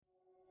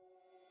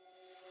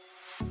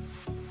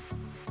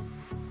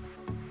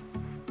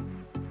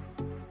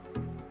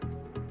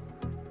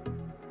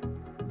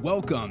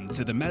Welcome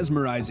to the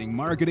Mesmerizing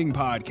Marketing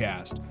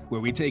Podcast,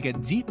 where we take a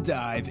deep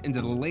dive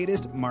into the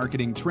latest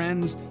marketing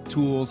trends,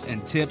 tools,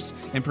 and tips,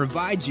 and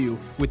provide you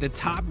with the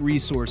top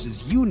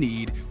resources you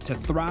need to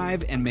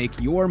thrive and make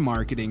your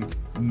marketing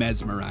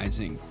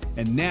mesmerizing.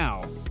 And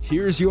now,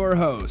 here's your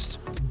host,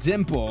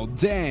 Dimple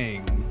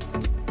Dang.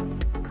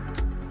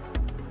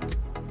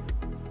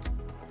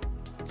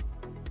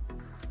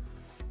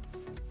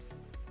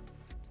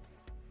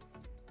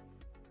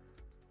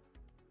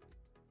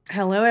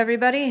 Hello,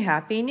 everybody.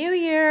 Happy New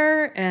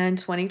Year. And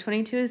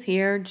 2022 is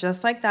here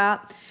just like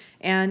that.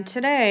 And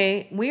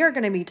today we are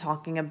going to be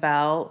talking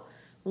about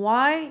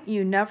why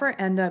you never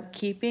end up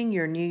keeping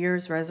your New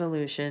Year's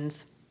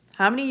resolutions.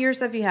 How many years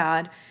have you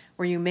had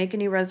where you make a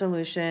new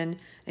resolution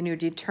and you're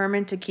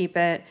determined to keep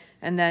it,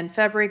 and then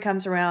February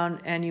comes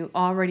around and you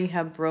already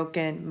have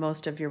broken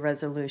most of your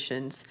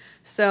resolutions?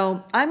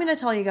 So I'm going to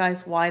tell you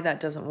guys why that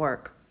doesn't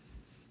work.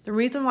 The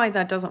reason why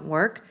that doesn't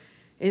work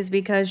is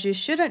because you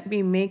shouldn't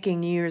be making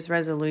New Year's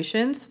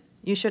resolutions.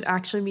 You should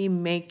actually be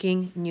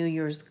making New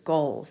Year's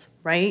goals,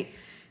 right?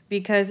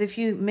 Because if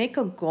you make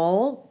a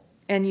goal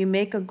and you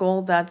make a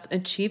goal that's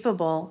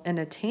achievable and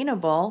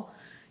attainable,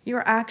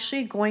 you're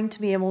actually going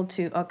to be able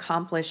to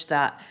accomplish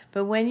that.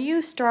 But when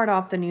you start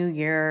off the new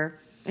year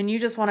and you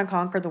just want to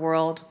conquer the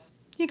world,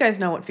 you guys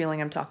know what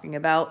feeling I'm talking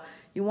about.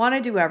 You want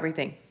to do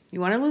everything. You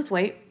want to lose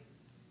weight.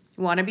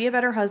 You want to be a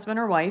better husband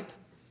or wife.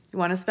 You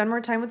want to spend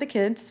more time with the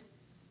kids.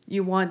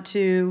 You want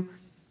to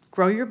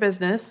grow your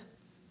business.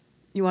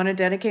 You want to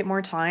dedicate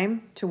more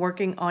time to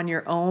working on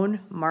your own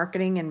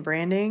marketing and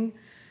branding.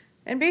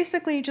 And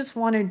basically, you just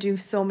want to do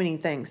so many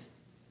things.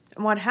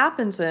 And what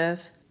happens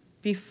is,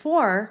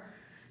 before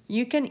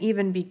you can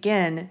even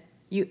begin,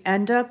 you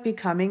end up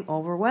becoming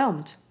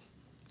overwhelmed.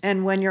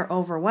 And when you're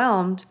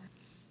overwhelmed,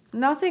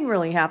 nothing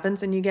really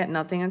happens and you get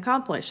nothing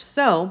accomplished.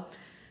 So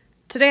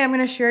today I'm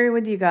going to share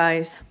with you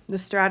guys the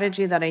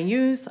strategy that I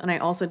use, and I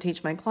also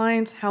teach my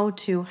clients how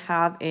to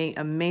have an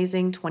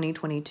amazing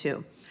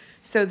 2022.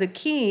 So the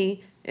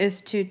key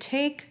is to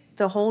take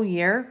the whole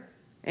year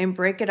and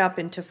break it up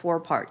into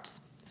 4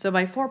 parts. So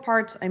by 4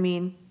 parts, I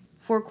mean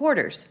 4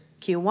 quarters: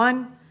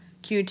 Q1,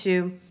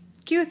 Q2,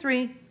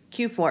 Q3,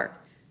 Q4.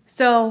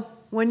 So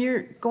when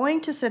you're going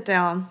to sit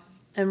down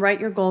and write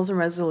your goals and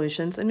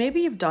resolutions, and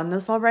maybe you've done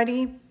this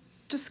already,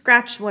 just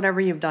scratch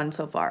whatever you've done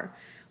so far.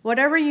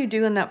 Whatever you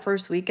do in that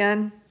first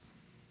weekend,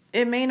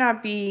 it may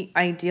not be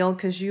ideal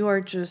because you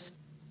are just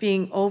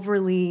being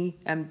overly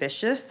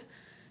ambitious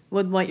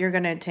with what you're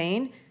going to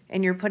attain,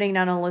 and you're putting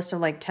down a list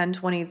of like 10,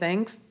 20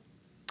 things,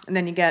 and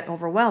then you get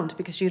overwhelmed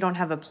because you don't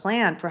have a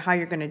plan for how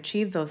you're going to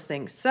achieve those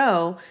things.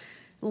 So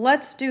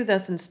let's do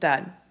this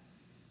instead.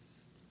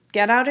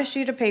 Get out a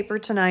sheet of paper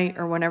tonight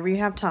or whenever you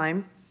have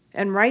time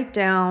and write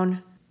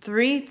down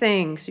 3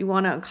 things you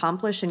want to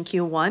accomplish in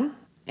Q1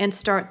 and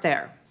start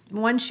there.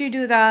 Once you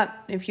do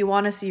that, if you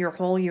want to see your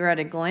whole year at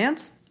a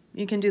glance,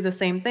 you can do the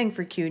same thing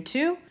for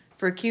Q2,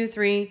 for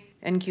Q3,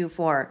 and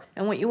Q4.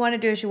 And what you want to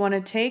do is you want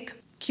to take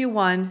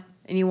Q1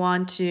 and you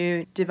want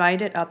to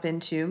divide it up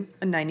into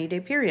a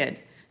 90-day period.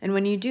 And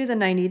when you do the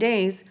 90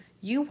 days,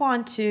 you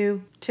want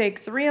to take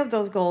 3 of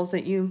those goals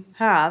that you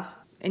have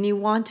and you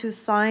want to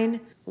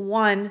assign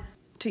 1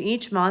 to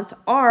each month,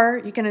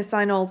 or you can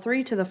assign all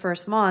 3 to the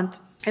first month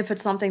if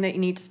it's something that you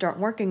need to start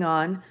working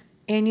on.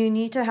 And you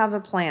need to have a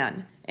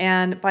plan.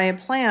 And by a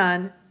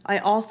plan, I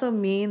also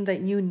mean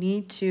that you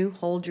need to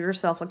hold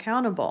yourself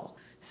accountable.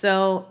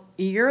 So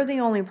you're the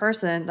only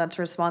person that's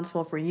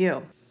responsible for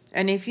you.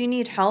 And if you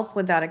need help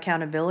with that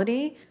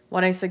accountability,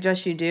 what I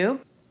suggest you do,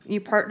 you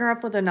partner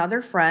up with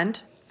another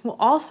friend who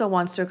also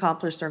wants to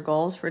accomplish their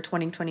goals for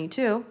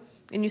 2022.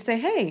 And you say,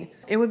 hey,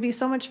 it would be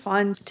so much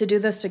fun to do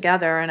this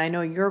together. And I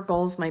know your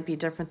goals might be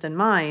different than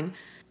mine,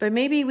 but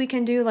maybe we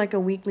can do like a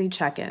weekly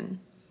check-in.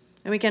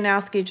 And we can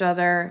ask each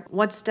other,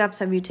 what steps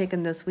have you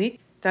taken this week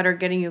that are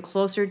getting you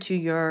closer to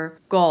your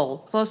goal,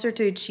 closer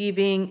to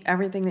achieving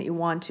everything that you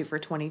want to for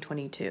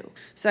 2022.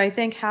 So I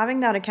think having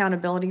that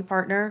accountability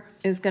partner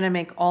is going to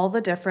make all the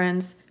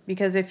difference,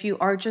 because if you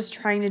are just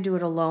trying to do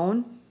it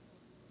alone,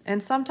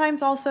 and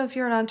sometimes also if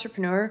you're an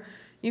entrepreneur,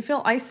 you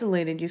feel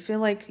isolated. You feel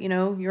like,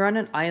 you're on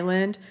an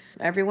island.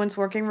 Everyone's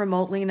working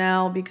remotely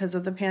now because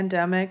of the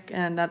pandemic,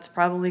 and that's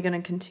probably going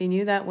to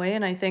continue that way.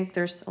 And I think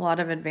there's a lot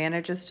of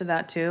advantages to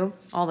that too.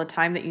 All the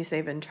time that you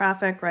save in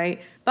traffic,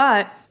 right?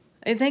 But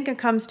I think it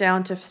comes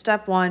down to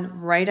step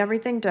 1, write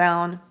everything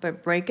down,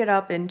 but break it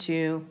up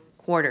into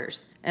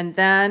quarters. And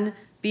then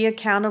be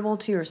accountable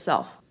to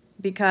yourself,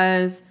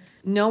 because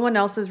no one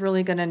else is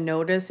really going to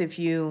notice if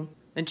you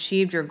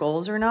achieved your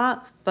goals or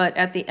not. But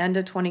at the end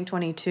of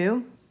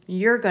 2022,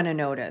 you're going to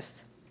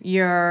notice.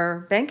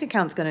 Your bank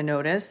account's going to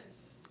notice,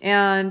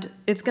 and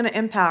it's going to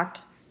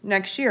impact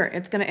next year.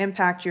 It's going to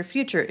impact your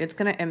future. It's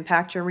going to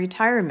impact your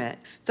retirement.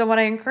 So what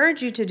I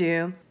encourage you to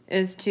do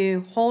is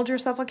to hold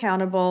yourself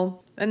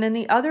accountable. And then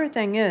the other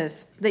thing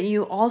is that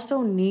you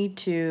also need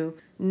to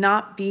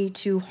not be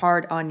too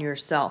hard on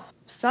yourself.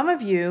 Some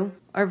of you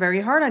are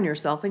very hard on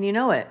yourself and you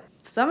know it.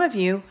 Some of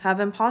you have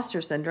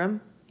imposter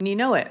syndrome and you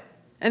know it.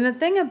 And the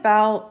thing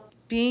about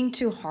being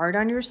too hard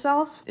on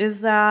yourself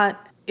is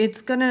that it's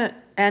going to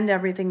end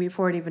everything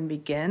before it even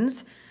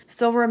begins.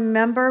 So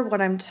remember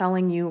what I'm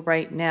telling you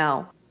right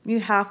now. You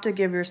have to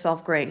give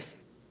yourself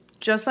grace.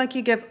 Just like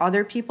you give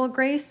other people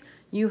grace,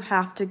 you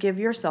have to give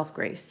yourself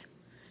grace.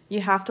 You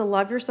have to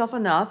love yourself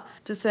enough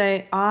to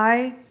say,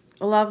 I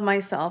love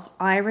myself,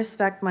 I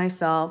respect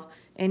myself,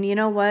 and you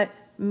know what?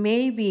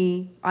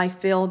 Maybe I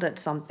failed at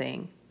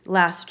something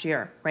last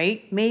year,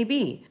 right?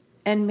 Maybe.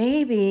 And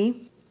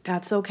maybe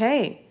that's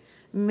okay.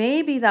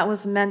 Maybe that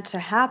was meant to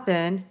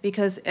happen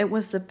because it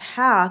was the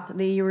path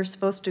that you were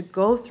supposed to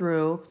go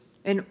through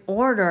in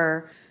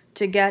order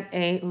to get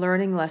a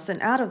learning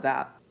lesson out of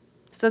that.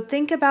 So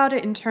think about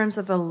it in terms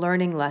of a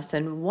learning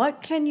lesson.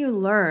 What can you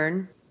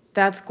learn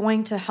that's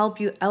going to help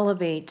you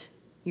elevate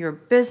your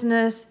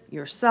business,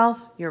 yourself,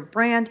 your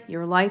brand,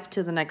 your life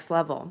to the next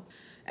level?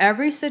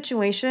 Every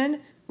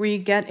situation where you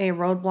get a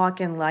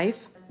roadblock in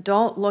life,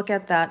 don't look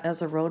at that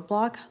as a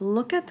roadblock.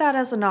 Look at that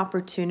as an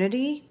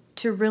opportunity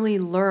to really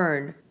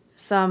learn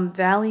some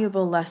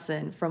valuable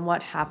lesson from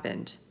what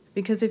happened.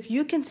 Because if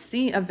you can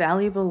see a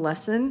valuable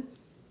lesson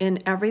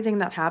in everything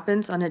that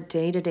happens on a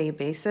day-to-day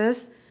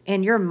basis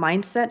and your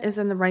mindset is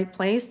in the right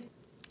place,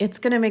 it's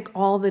going to make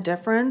all the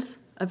difference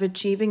of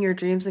achieving your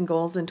dreams and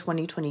goals in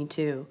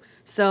 2022.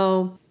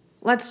 So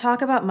let's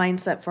talk about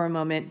mindset for a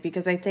moment,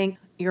 because I think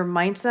your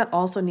mindset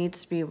also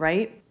needs to be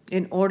right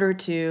in order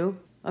to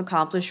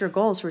accomplish your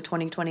goals for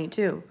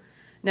 2022.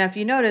 Now, if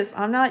you notice,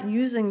 I'm not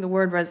using the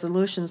word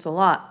resolutions a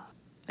lot.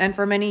 And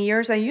for many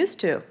years, I used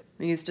to.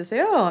 I used to say,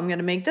 oh, I'm going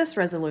to make this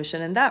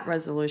resolution and that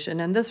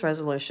resolution and this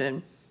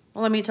resolution.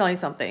 Well, let me tell you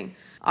something.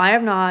 I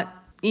have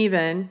not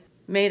even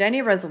made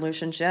any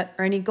resolutions yet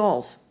or any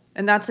goals.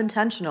 And that's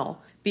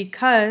intentional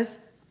because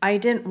I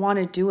didn't want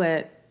to do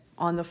it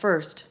on the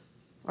 1st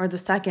or the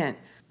 2nd.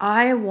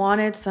 I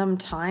wanted some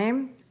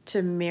time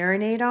to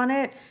marinate on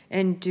it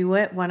and do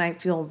it when I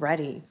feel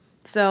ready.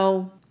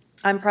 So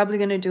I'm probably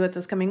going to do it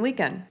this coming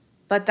weekend.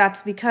 But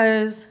that's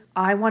because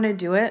I want to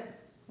do it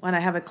when I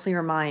have a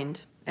clear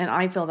mind and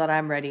I feel that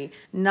I'm ready,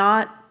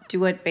 not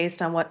do it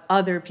based on what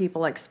other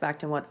people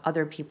expect and what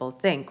other people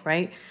think,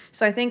 right?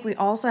 So I think we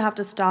also have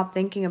to stop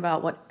thinking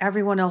about what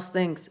everyone else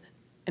thinks,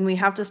 and we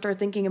have to start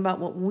thinking about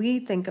what we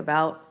think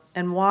about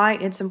and why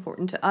it's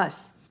important to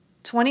us.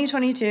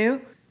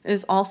 2022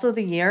 is also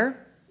the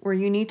year where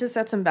you need to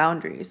set some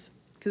boundaries.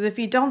 Because if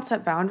you don't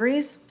set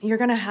boundaries, you're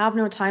going to have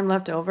no time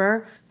left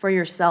over for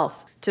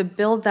yourself to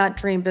build that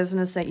dream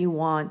business that you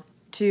want,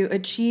 to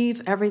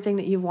achieve everything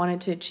that you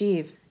wanted to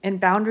achieve. And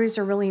boundaries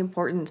are really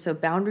important. So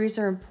boundaries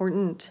are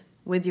important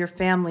with your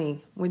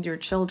family, with your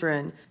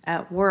children,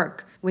 at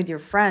work, with your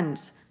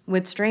friends,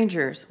 with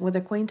strangers, with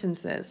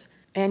acquaintances.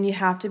 And you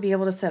have to be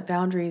able to set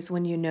boundaries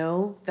when you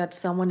know that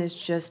someone is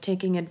just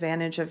taking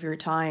advantage of your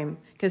time,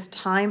 because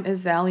time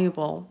is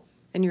valuable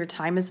and your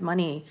time is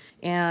money.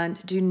 And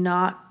do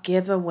not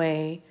give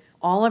away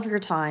all of your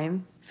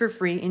time for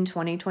free in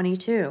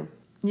 2022.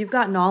 You've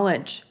got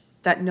knowledge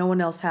that no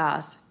one else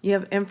has. You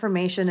have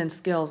information and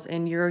skills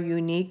in your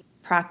unique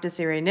practice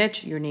area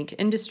niche, unique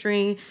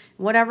industry,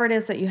 whatever it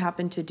is that you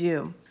happen to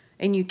do.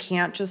 And you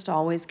can't just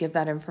always give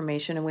that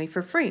information away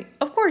for free.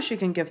 Of course, you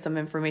can give some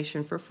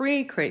information for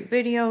free, create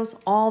videos,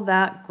 all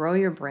that, grow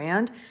your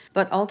brand.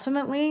 But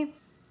ultimately,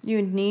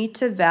 you need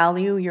to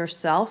value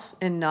yourself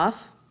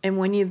enough. And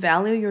when you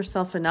value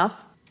yourself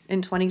enough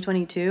in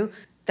 2022,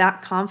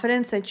 that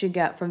confidence that you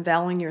get from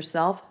valuing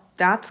yourself,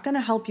 that's going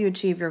to help you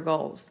achieve your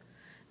goals.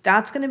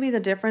 That's going to be the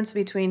difference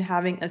between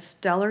having a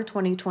stellar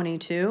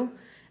 2022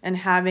 and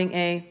having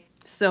a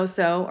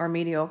so-so or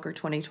mediocre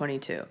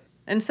 2022.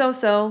 And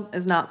so-so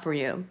is not for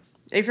you.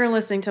 If you're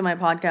listening to my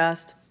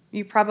podcast,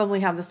 you probably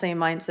have the same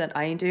mindset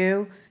I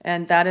do,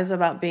 and that is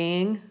about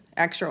being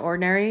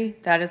extraordinary.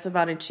 That is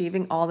about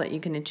achieving all that you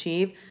can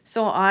achieve.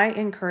 So I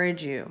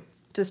encourage you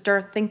to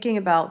start thinking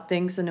about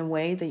things in a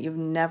way that you've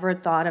never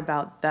thought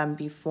about them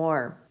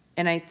before.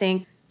 And I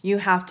think you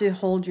have to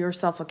hold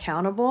yourself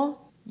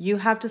accountable. You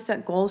have to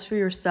set goals for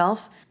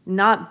yourself,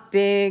 not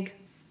big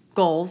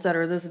goals that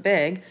are this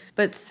big,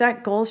 but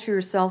set goals for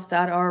yourself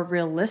that are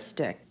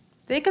realistic.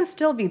 They can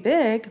still be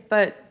big,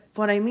 but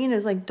what I mean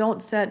is, like,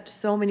 don't set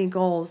so many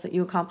goals that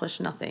you accomplish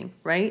nothing,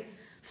 right?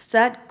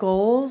 Set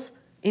goals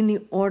in the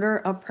order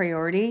of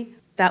priority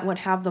that would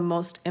have the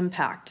most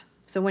impact.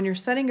 So when you're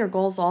setting your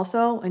goals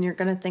also, and you're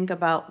going to think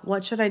about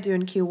what should I do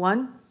in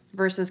Q1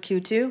 versus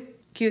Q2,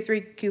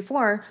 Q3,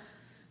 Q4,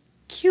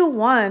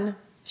 Q1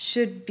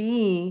 should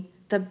be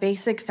the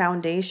basic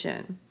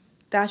foundation.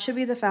 That should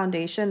be the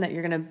foundation that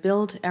you're going to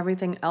build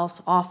everything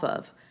else off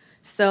of.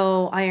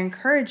 So I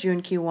encourage you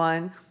in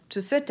Q1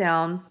 to sit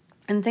down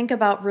and think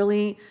about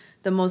really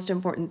the most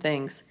important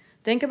things.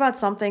 Think about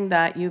something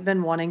that you've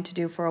been wanting to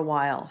do for a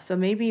while. So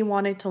maybe you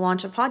wanted to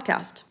launch a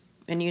podcast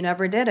and you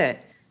never did it.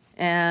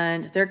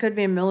 And there could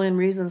be a million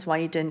reasons why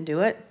you didn't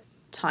do it.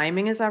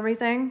 Timing is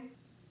everything.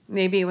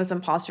 Maybe it was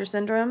imposter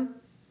syndrome.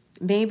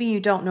 Maybe you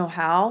don't know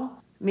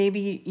how.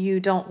 Maybe you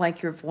don't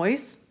like your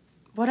voice.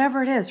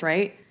 Whatever it is,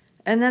 right?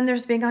 And then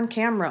there's being on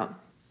camera.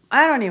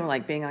 I don't even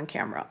like being on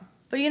camera.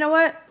 But you know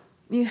what?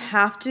 You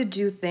have to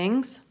do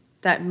things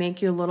that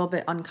make you a little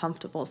bit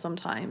uncomfortable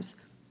sometimes.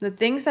 The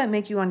things that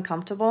make you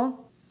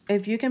uncomfortable,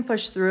 if you can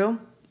push through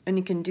and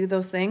you can do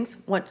those things,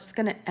 what's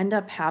going to end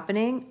up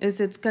happening is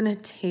it's going to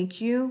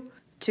take you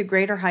to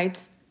greater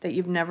heights that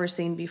you've never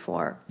seen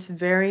before. It's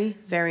very,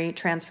 very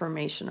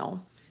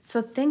transformational.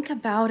 So think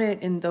about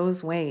it in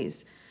those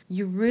ways.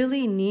 You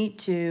really need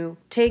to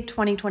take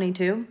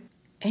 2022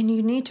 and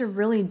you need to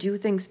really do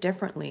things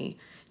differently.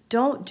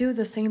 Don't do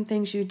the same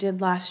things you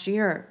did last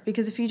year,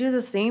 because if you do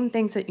the same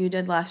things that you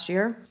did last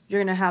year,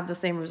 you're going to have the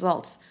same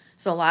results.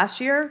 So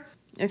last year,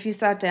 if you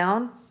sat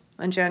down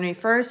on January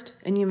 1st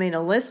and you made a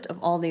list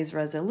of all these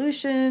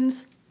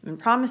resolutions and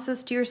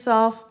promises to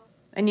yourself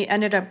and you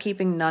ended up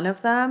keeping none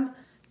of them,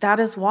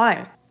 that is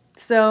why.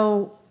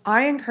 So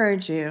I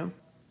encourage you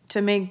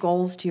to make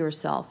goals to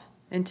yourself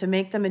and to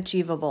make them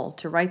achievable,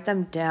 to write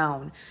them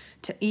down,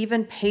 to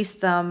even paste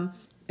them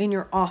in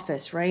your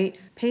office, right?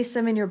 Paste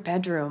them in your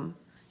bedroom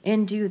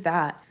and do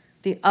that.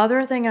 The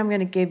other thing I'm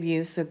going to give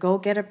you, so go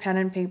get a pen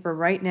and paper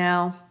right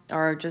now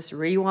or just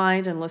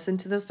rewind and listen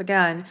to this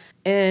again,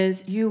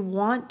 is you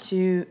want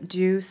to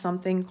do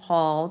something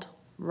called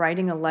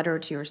writing a letter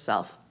to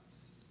yourself.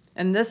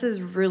 And this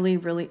is really,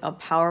 really a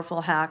powerful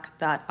hack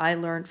that I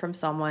learned from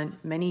someone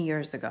many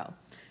years ago.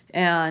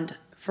 And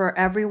for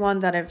everyone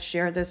that I've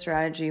shared this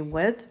strategy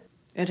with,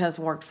 it has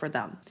worked for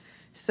them.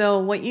 So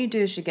what you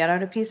do is you get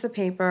out a piece of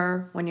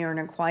paper when you're in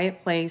a quiet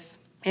place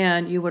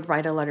and you would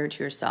write a letter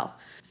to yourself.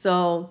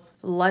 So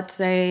let's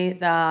say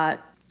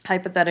that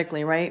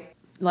hypothetically, right?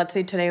 Let's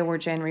say today we're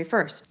January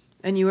 1st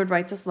and you would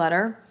write this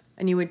letter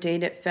and you would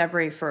date it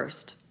February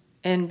 1st.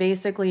 And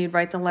basically you'd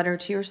write the letter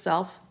to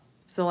yourself.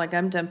 So like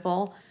I'm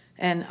Dimple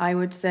and I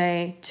would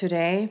say,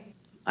 today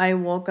I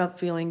woke up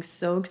feeling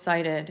so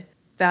excited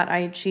that I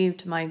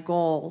achieved my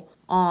goal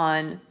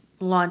on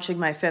launching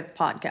my 5th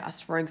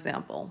podcast, for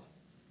example,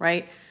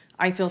 right?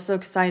 I feel so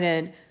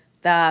excited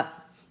that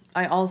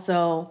I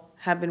also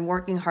have been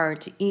working hard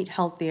to eat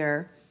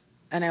healthier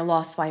and I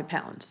lost 5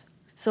 pounds.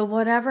 So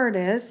whatever it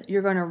is,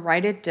 you're going to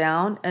write it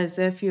down as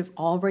if you've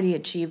already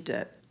achieved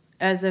it,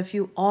 as if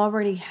you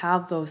already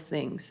have those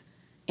things.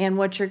 And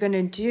what you're going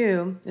to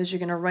do is you're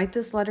going to write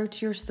this letter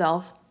to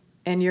yourself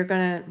and you're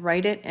going to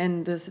write it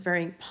in this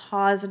very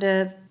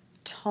positive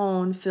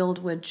tone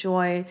filled with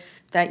joy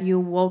that you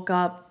woke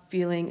up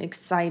feeling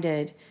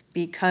excited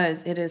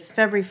because it is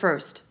February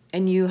 1st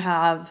and you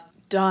have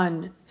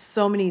done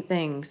so many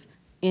things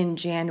in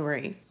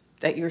January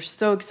that you're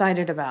so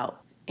excited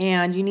about.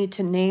 And you need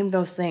to name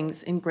those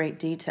things in great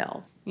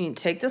detail. You need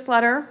to take this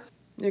letter,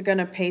 you're going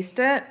to paste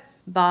it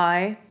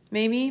by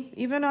maybe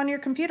even on your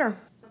computer.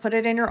 Put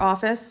it in your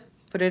office,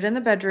 put it in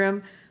the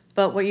bedroom.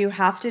 But what you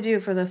have to do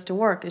for this to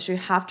work is you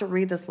have to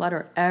read this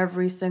letter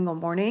every single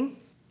morning,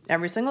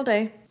 every single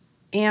day,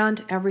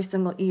 and every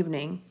single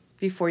evening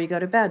before you go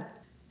to bed.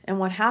 And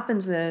what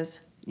happens is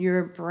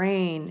your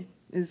brain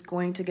is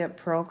going to get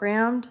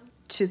programmed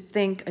to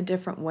think a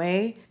different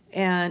way,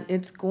 and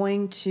it's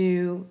going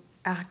to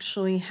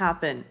actually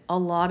happen. A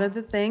lot of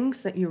the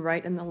things that you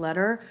write in the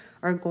letter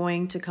are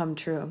going to come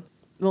true.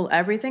 Will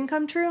everything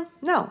come true?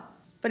 No.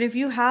 But if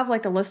you have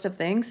like a list of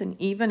things, and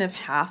even if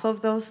half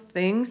of those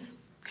things,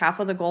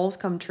 half of the goals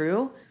come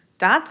true,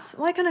 that's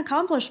like an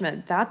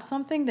accomplishment. That's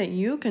something that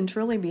you can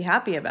truly be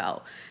happy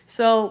about.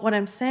 So what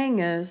I'm saying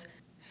is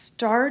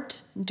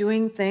start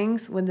doing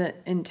things with the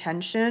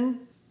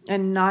intention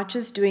and not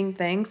just doing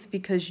things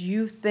because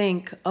you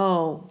think,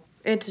 oh,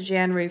 it's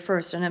January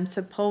 1st and I'm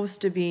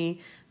supposed to be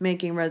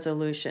making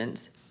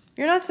resolutions.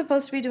 You're not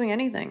supposed to be doing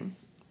anything.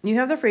 You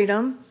have the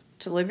freedom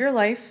to live your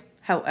life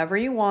however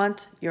you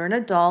want. You're an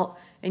adult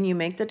and you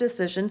make the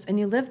decisions and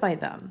you live by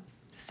them.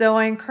 So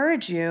I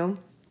encourage you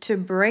to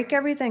break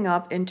everything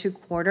up into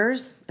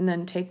quarters and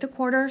then take the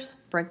quarters,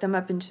 break them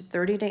up into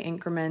 30-day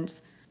increments.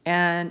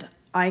 And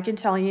I can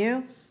tell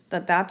you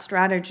that that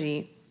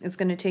strategy is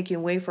going to take you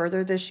way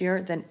further this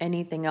year than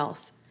anything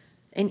else.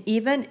 And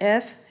even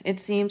if it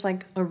seems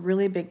like a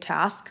really big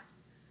task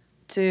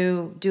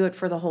to do it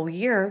for the whole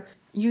year,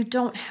 you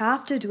don't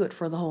have to do it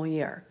for the whole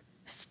year.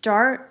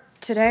 Start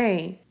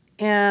today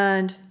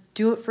and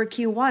do it for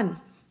Q1.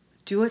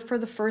 Do it for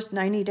the first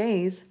 90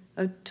 days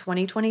of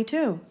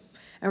 2022.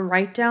 And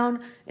write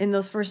down in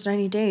those first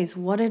 90 days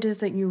what it is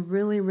that you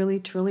really, really,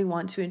 truly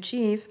want to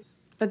achieve.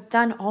 But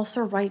then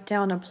also write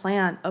down a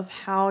plan of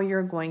how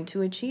you're going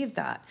to achieve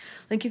that.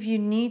 Like if you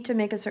need to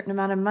make a certain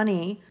amount of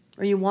money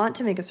or you want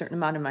to make a certain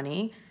amount of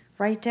money,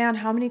 write down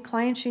how many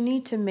clients you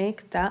need to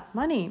make that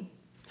money.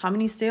 How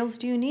many sales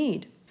do you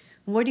need?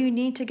 What do you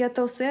need to get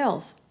those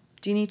sales?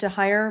 Do you need to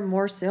hire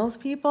more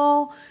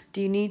salespeople?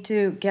 Do you need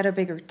to get a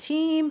bigger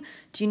team?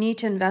 Do you need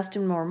to invest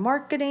in more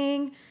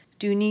marketing?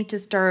 Do you need to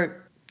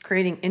start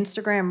creating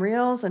Instagram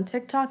Reels and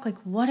TikTok? Like,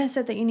 what is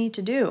it that you need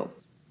to do?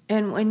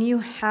 And when you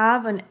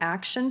have an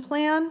action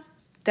plan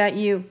that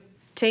you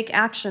take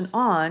action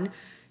on,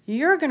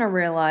 you're going to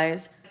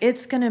realize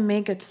it's going to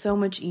make it so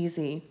much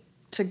easy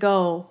to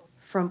go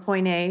from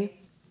point A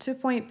to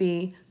point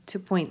B to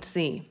point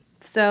C.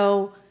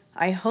 So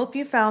I hope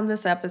you found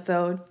this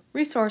episode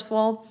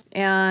resourceful,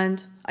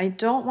 and I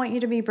don't want you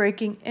to be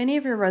breaking any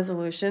of your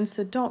resolutions,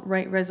 so don't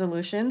write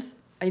resolutions.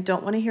 I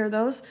don't want to hear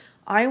those.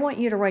 I want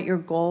you to write your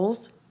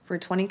goals for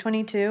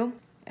 2022,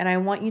 and I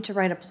want you to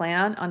write a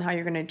plan on how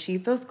you're going to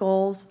achieve those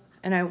goals,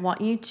 and I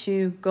want you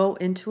to go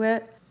into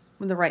it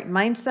with the right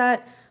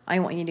mindset. I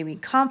want you to be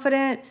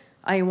confident.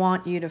 I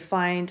want you to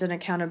find an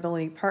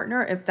accountability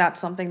partner if that's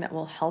something that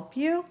will help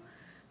you.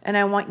 And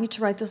I want you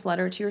to write this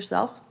letter to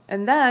yourself.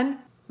 And then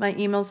my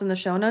email's in the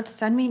show notes.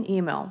 Send me an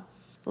email.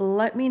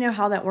 Let me know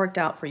how that worked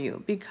out for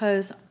you,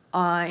 because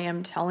I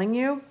am telling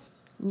you,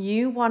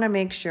 you want to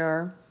make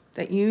sure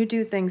that you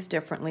do things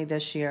differently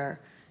this year.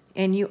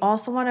 And you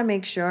also want to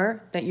make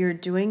sure that you're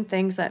doing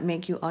things that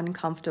make you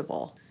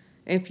uncomfortable.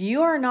 If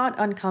you are not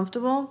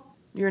uncomfortable,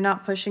 you're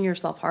not pushing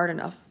yourself hard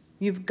enough.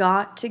 You've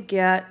got to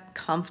get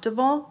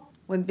comfortable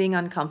with being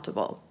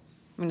uncomfortable.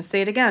 I'm going to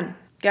say it again.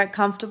 Get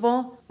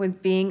comfortable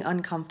with being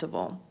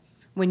uncomfortable.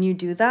 When you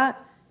do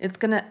that, it's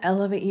going to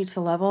elevate you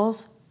to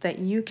levels that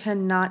you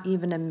cannot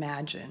even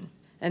imagine.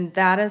 And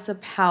that is the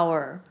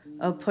power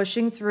of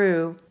pushing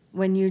through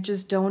when you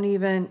just don't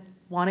even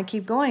want to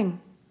keep going,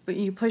 but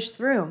you push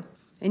through.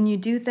 And you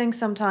do things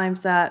sometimes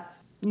that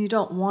you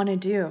don't want to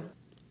do.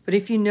 But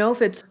if you know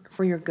if it's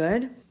for your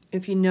good,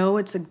 if you know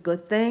it's a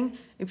good thing,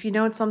 if you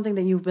know it's something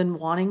that you've been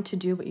wanting to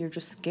do but you're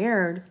just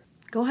scared,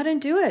 go ahead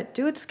and do it.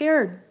 Do it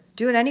scared.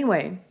 Do it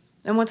anyway.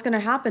 And what's going to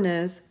happen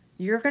is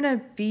you're going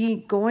to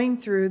be going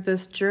through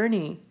this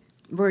journey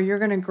where you're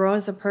going to grow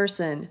as a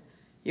person.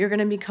 You're going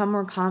to become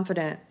more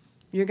confident.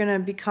 You're going to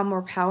become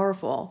more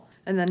powerful.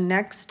 And the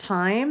next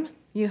time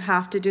you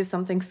have to do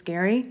something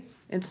scary,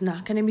 it's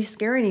not going to be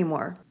scary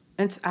anymore.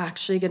 It's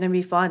actually going to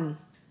be fun.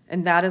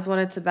 And that is what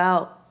it's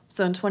about.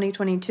 So in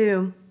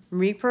 2022,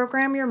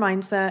 reprogram your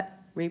mindset,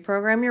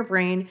 reprogram your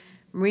brain,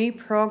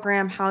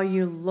 reprogram how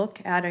you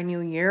look at a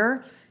new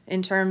year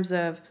in terms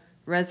of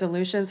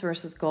resolutions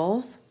versus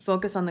goals.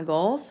 Focus on the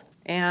goals.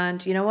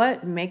 And you know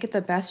what? Make it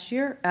the best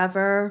year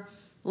ever.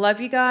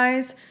 Love you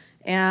guys.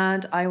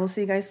 And I will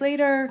see you guys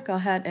later. Go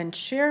ahead and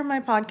share my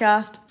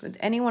podcast with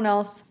anyone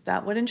else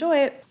that would enjoy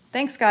it.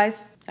 Thanks,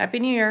 guys. Happy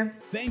New Year.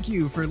 Thank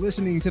you for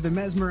listening to the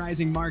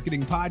Mesmerizing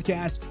Marketing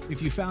Podcast.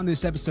 If you found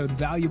this episode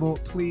valuable,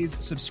 please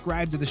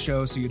subscribe to the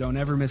show so you don't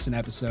ever miss an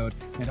episode.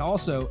 And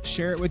also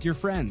share it with your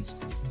friends.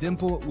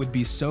 Dimple would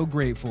be so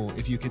grateful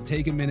if you could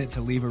take a minute to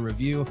leave a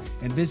review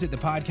and visit the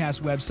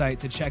podcast website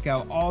to check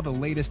out all the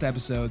latest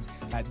episodes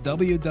at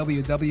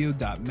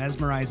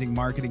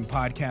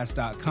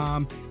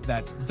www.mesmerizingmarketingpodcast.com.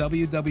 That's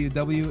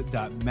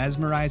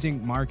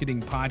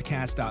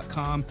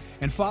www.mesmerizingmarketingpodcast.com.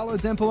 And follow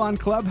Dimple on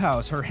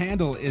Clubhouse. Her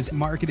handle is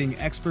Marketing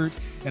Expert.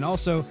 And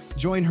also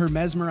join her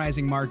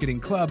Mesmerizing Marketing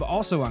Club,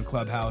 also on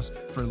Clubhouse,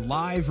 for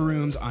live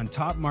rooms on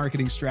top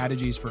marketing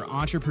strategies for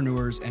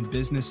entrepreneurs and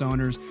business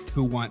owners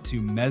who want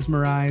to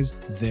mesmerize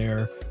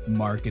their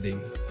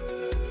marketing.